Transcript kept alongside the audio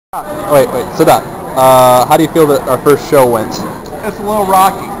Wait, sit down. How do you feel that our first show went? It's a little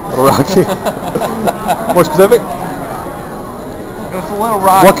rocky. A little rocky? More specific? It's a little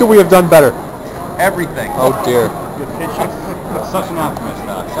rocky. What could we have done better? Everything. Oh dear. Such an optimist,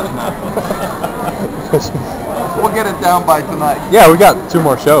 Doc. Such an optimist. We'll get it down by tonight. Yeah, we got 2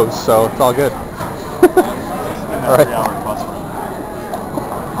 more shows, so it's all good. All right.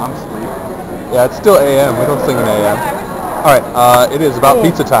 I'm sleeping. Yeah, it's still AM. We don't sing in AM. All right, it is about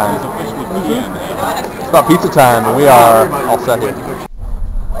pizza time. It's about pizza time, and we are all set here.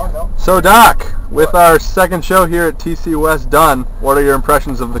 So, Doc, with our second show here at TC West done, what are your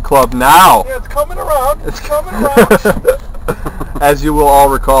impressions of the club now? Yeah, it's coming around. It's coming around. As you will all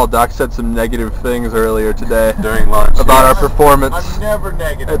recall, Doc said some negative things earlier today during lunch about our performance. I'm never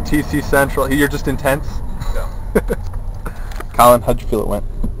negative. At TC Central. You're just intense? Yeah. Colin, how'd you feel it went?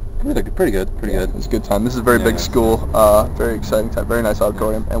 Pretty good. It was a good time. This is a very big school, very exciting time, very nice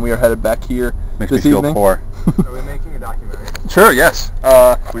auditorium, and we are headed back here this evening. Makes me feel poor. Are we making a documentary? Sure, yes.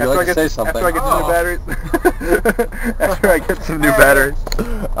 Would you like to say something? After I get some new batteries. After I get some new batteries.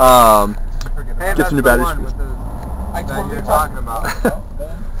 Get some new batteries. I told you talking about.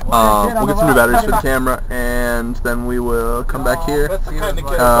 We'll get some new batteries for the camera, and then we will come back here,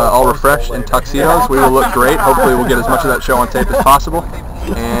 all refreshed in tuxedos. We will look great. Hopefully we'll get as much of that show on tape as possible.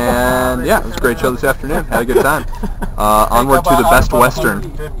 And yeah, it was a great show this afternoon. Had a good time. Onward to the Best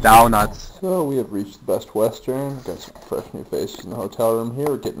Western. Dow nuts. So we have reached the Best Western. Got some fresh new faces in the hotel room here.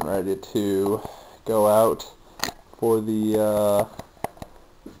 We're getting ready to go out for the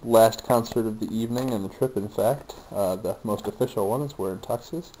last concert of the evening and the trip, in fact. The most official one is we're in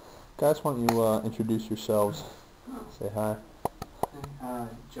tuxes. Guys, why don't you introduce yourselves? Say hi.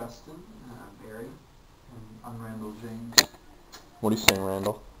 Justin, Barry, and I'm Randall James. What are you saying,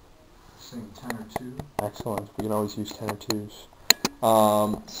 Randall? Sing 10 or 2. Excellent. We can always use 10 or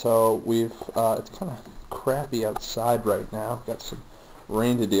 2s. So we've, it's kind of crappy outside right now. We've got some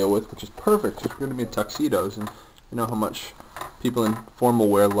rain to deal with, which is perfect because we're going to be in tuxedos, and you know how much people in formal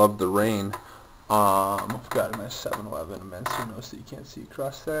wear love the rain. I've got a nice 7-Eleven in MSU, so you can't see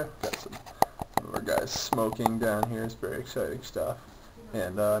across there. Got some of our guys smoking down here. It's very exciting stuff.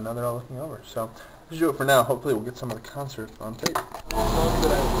 And now they're all looking over. So let's do it for now. Hopefully we'll get some of the concert on tape.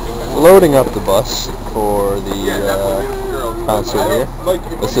 Loading up the bus for the concert here.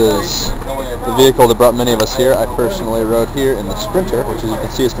 This is the vehicle that brought many of us here. I personally rode here in the Sprinter, which as you can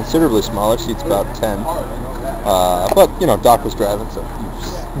see is considerably smaller. Seats about 10. But, you know, Doc was driving, so...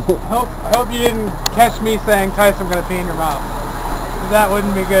 I hope you didn't catch me saying, Tyson, I'm going to pee in your mouth. That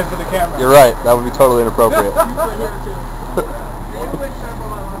wouldn't be good for the camera. You're right. That would be totally inappropriate.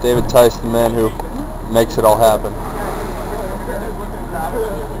 David Tice, the man who makes it all happen.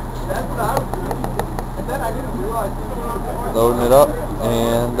 Loading it up,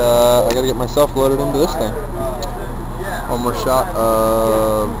 and I got to get myself loaded into this thing. One more shot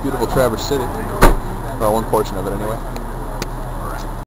of beautiful Traverse City. Well, one portion of it anyway.